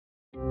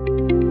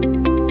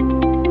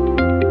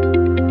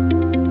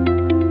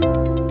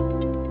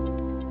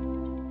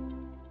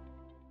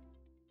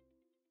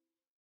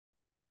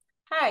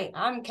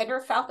I'm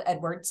Kendra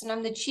Fouth-Edwards, and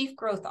I'm the Chief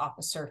Growth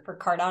Officer for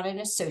CarDon and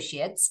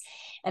Associates.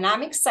 And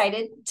I'm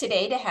excited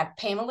today to have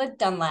Pamela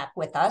Dunlap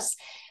with us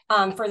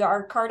for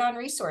our CarDon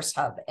Resource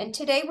Hub. And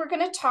today we're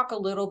going to talk a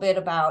little bit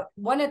about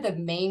one of the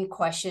main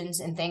questions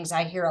and things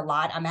I hear a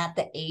lot. I'm at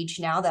the age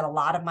now that a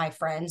lot of my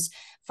friends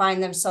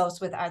find themselves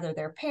with either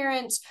their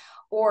parents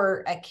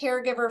or a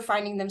caregiver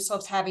finding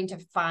themselves having to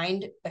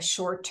find a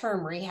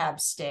short-term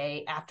rehab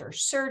stay after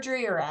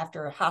surgery or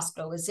after a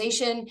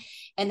hospitalization,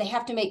 and they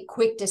have to make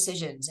quick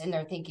decisions. And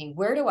they're thinking,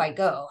 where do I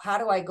go? How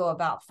do I go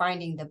about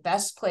finding the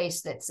best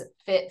place that's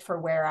fit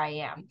for where I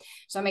am?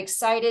 So I'm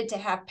excited to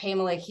have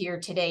Pamela here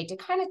today to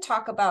kind of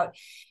talk about,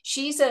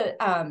 she's a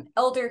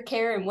elder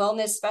care and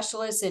wellness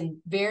specialist and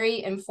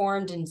very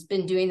informed and has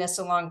been doing this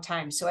a long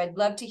time. So I'd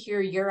love to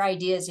hear your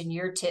ideas and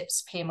your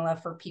tips, Pamela,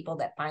 for people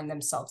that find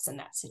themselves in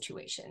that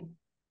situation.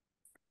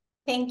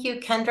 Thank you,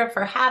 Kendra,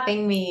 for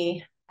having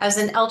me. As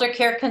an elder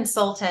care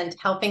consultant,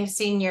 helping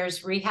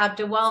seniors rehab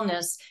to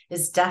wellness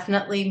is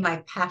definitely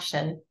my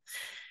passion.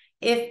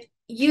 If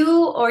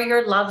you or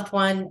your loved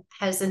one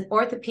has an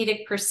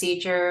orthopedic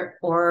procedure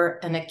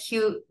or an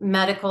acute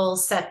medical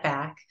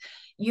setback,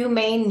 you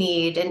may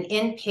need an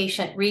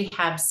inpatient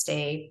rehab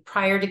stay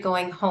prior to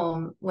going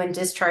home when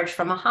discharged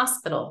from a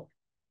hospital.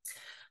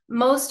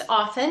 Most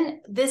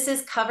often, this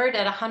is covered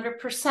at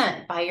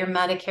 100% by your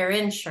Medicare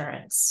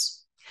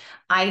insurance.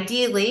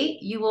 Ideally,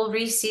 you will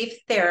receive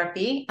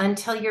therapy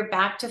until you're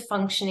back to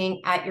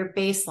functioning at your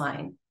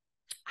baseline.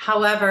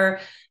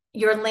 However,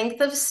 your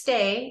length of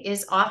stay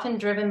is often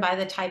driven by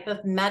the type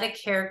of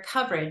Medicare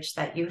coverage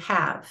that you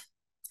have.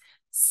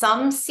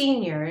 Some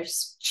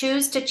seniors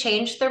choose to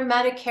change their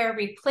Medicare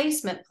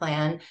replacement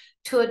plan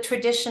to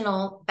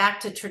back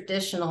to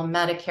traditional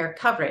Medicare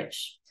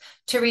coverage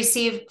to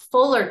receive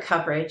fuller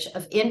coverage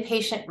of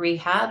inpatient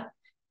rehab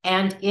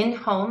and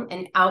in-home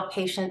and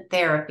outpatient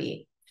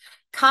therapy.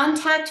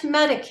 Contact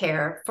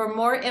Medicare for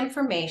more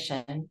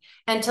information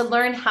and to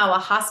learn how a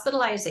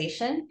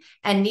hospitalization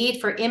and need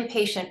for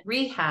inpatient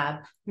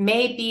rehab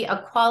may be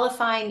a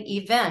qualifying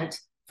event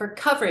for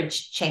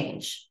coverage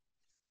change.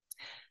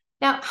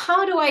 Now,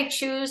 how do I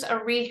choose a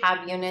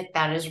rehab unit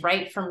that is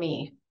right for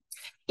me?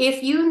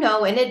 If you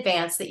know in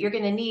advance that you're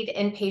going to need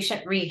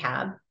inpatient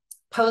rehab,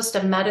 post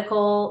a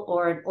medical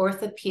or an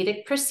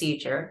orthopedic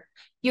procedure,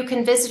 you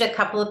can visit a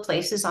couple of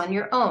places on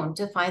your own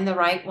to find the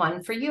right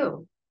one for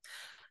you.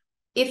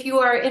 If you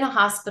are in a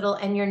hospital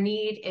and your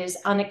need is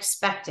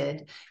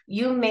unexpected,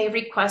 you may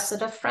request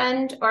that a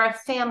friend or a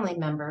family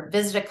member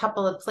visit a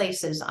couple of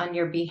places on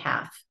your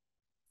behalf.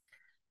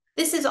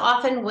 This is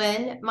often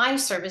when my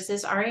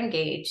services are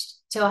engaged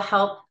to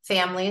help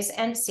families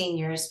and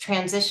seniors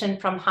transition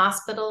from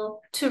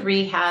hospital to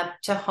rehab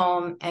to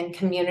home and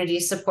community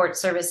support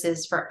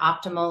services for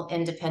optimal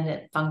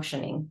independent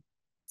functioning.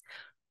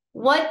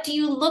 What do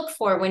you look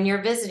for when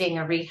you're visiting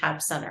a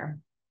rehab center?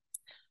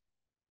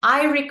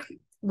 I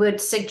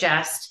would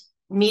suggest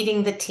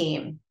meeting the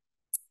team.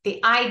 The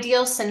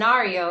ideal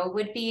scenario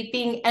would be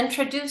being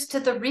introduced to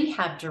the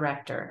rehab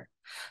director.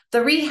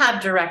 The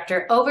rehab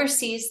director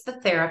oversees the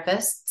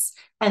therapists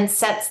and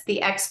sets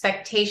the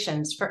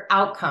expectations for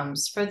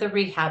outcomes for the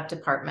rehab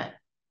department.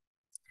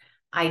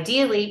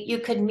 Ideally, you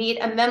could meet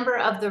a member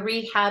of the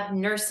rehab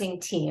nursing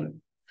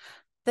team.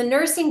 The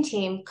nursing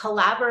team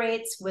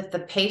collaborates with the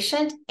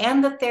patient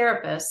and the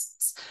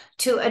therapists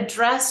to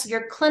address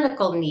your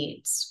clinical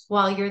needs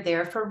while you're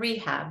there for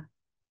rehab.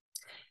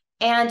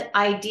 And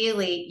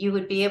ideally, you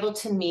would be able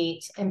to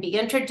meet and be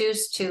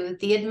introduced to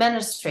the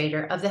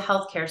administrator of the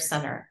healthcare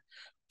center.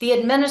 The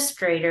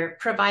administrator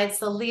provides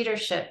the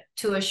leadership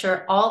to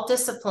assure all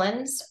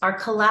disciplines are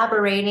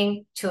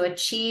collaborating to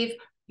achieve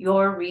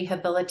your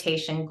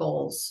rehabilitation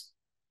goals.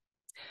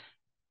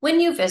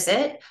 When you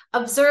visit,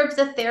 observe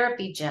the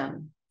therapy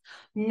gym.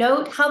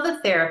 Note how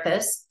the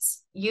therapists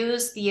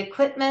use the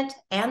equipment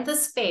and the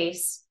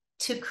space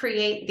to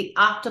create the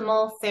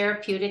optimal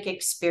therapeutic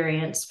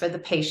experience for the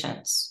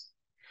patients.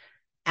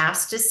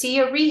 Ask to see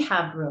a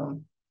rehab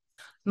room.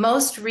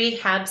 Most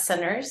rehab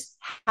centers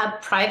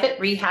have private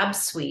rehab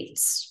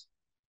suites.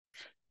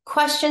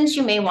 Questions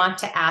you may want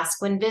to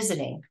ask when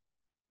visiting.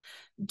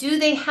 Do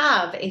they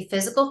have a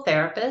physical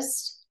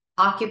therapist,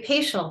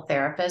 occupational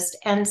therapist,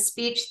 and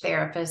speech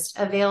therapist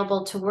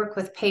available to work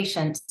with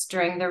patients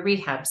during their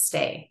rehab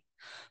stay?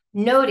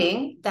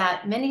 Noting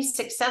that many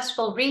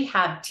successful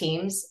rehab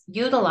teams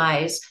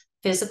utilize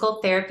physical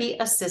therapy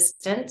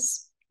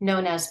assistants,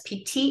 known as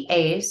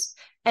PTAs,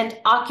 and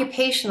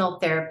occupational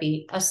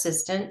therapy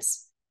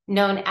assistants,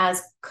 known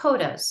as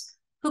CODAs,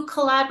 who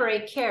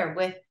collaborate care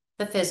with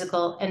the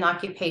physical and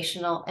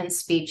occupational and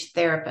speech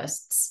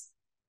therapists.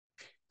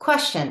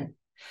 Question: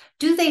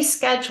 do they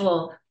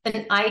schedule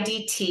an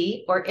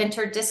IDT or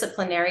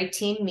interdisciplinary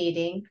team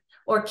meeting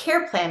or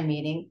care plan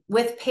meeting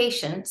with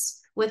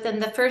patients within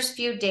the first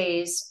few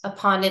days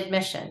upon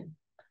admission?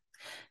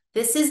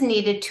 This is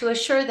needed to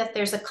assure that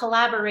there's a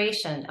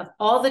collaboration of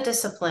all the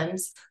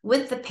disciplines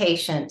with the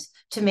patient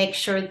to make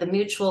sure the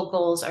mutual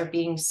goals are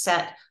being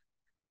set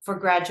for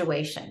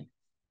graduation.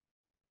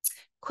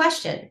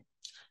 Question: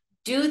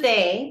 do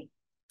they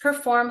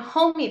perform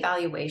home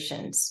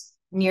evaluations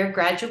near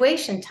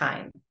graduation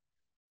time.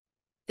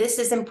 This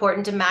is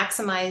important to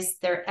maximize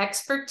their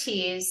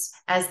expertise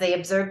as they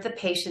observe the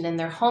patient in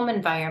their home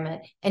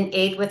environment and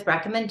aid with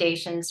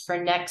recommendations for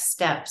next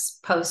steps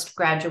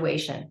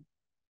post-graduation.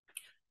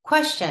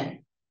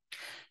 Question: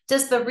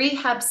 does the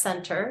rehab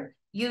center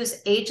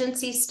use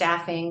agency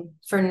staffing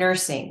for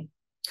nursing,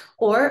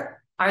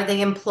 or are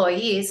they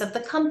employees of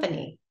the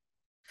company?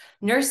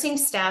 Nursing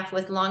staff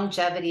with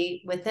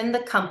longevity within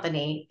the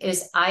company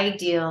is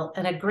ideal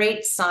and a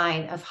great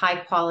sign of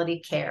high-quality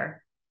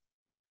care.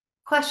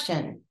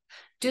 Question: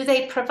 do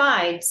they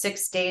provide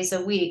 6 days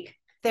a week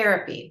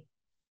therapy?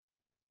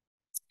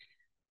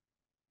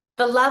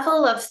 The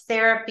level of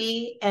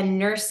therapy and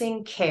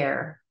nursing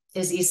care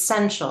is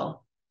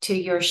essential to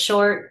your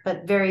short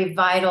but very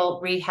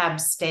vital rehab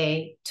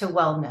stay to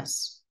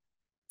wellness.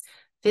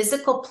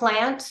 Physical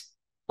plant,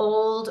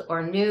 old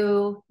or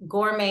new,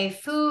 gourmet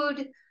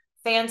food,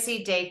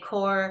 fancy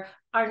decor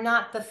are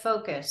not the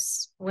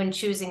focus when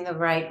choosing the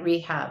right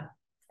rehab.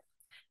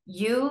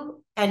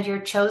 You and your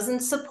chosen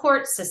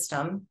support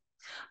system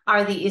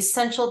are the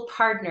essential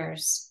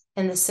partners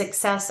in the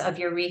success of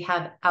your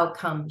rehab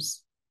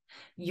outcomes.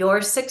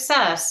 Your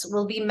success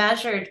will be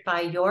measured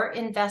by your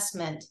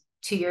investment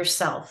to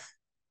yourself.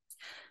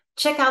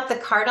 Check out the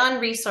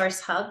CarDon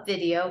Resource Hub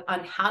video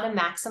on how to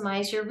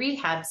maximize your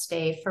rehab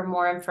stay for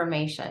more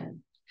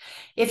information.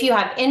 If you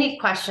have any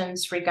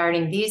questions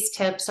regarding these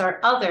tips or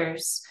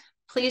others,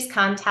 please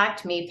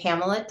contact me,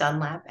 Pamela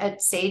Dunlap,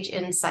 at Sage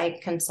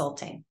Insight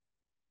Consulting.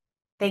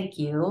 Thank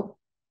you.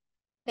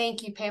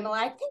 Thank you, Pamela.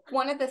 I think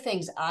one of the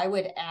things I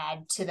would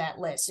add to that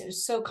list, it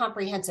was so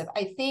comprehensive.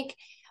 I think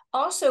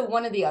also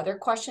one of the other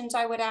questions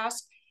I would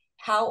ask,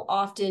 how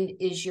often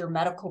is your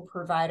medical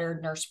provider,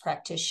 nurse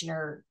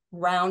practitioner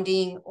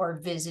rounding or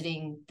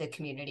visiting the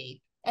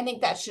community? I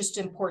think that's just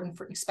important,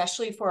 for,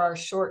 especially for our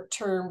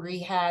short-term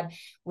rehab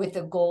with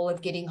the goal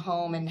of getting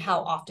home, and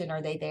how often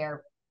are they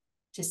there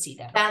to see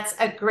them? That's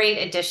a great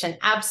addition.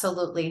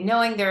 Absolutely.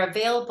 Knowing they're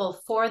available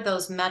for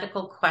those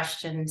medical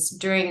questions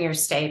during your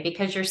stay,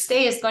 because your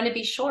stay is going to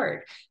be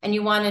short and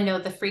you want to know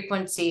the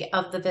frequency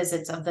of the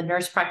visits of the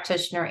nurse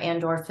practitioner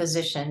and or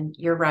physician.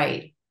 You're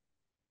right.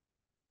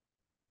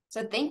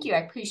 So thank you. I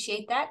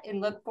appreciate that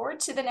and look forward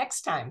to the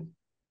next time.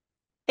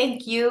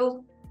 Thank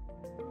you.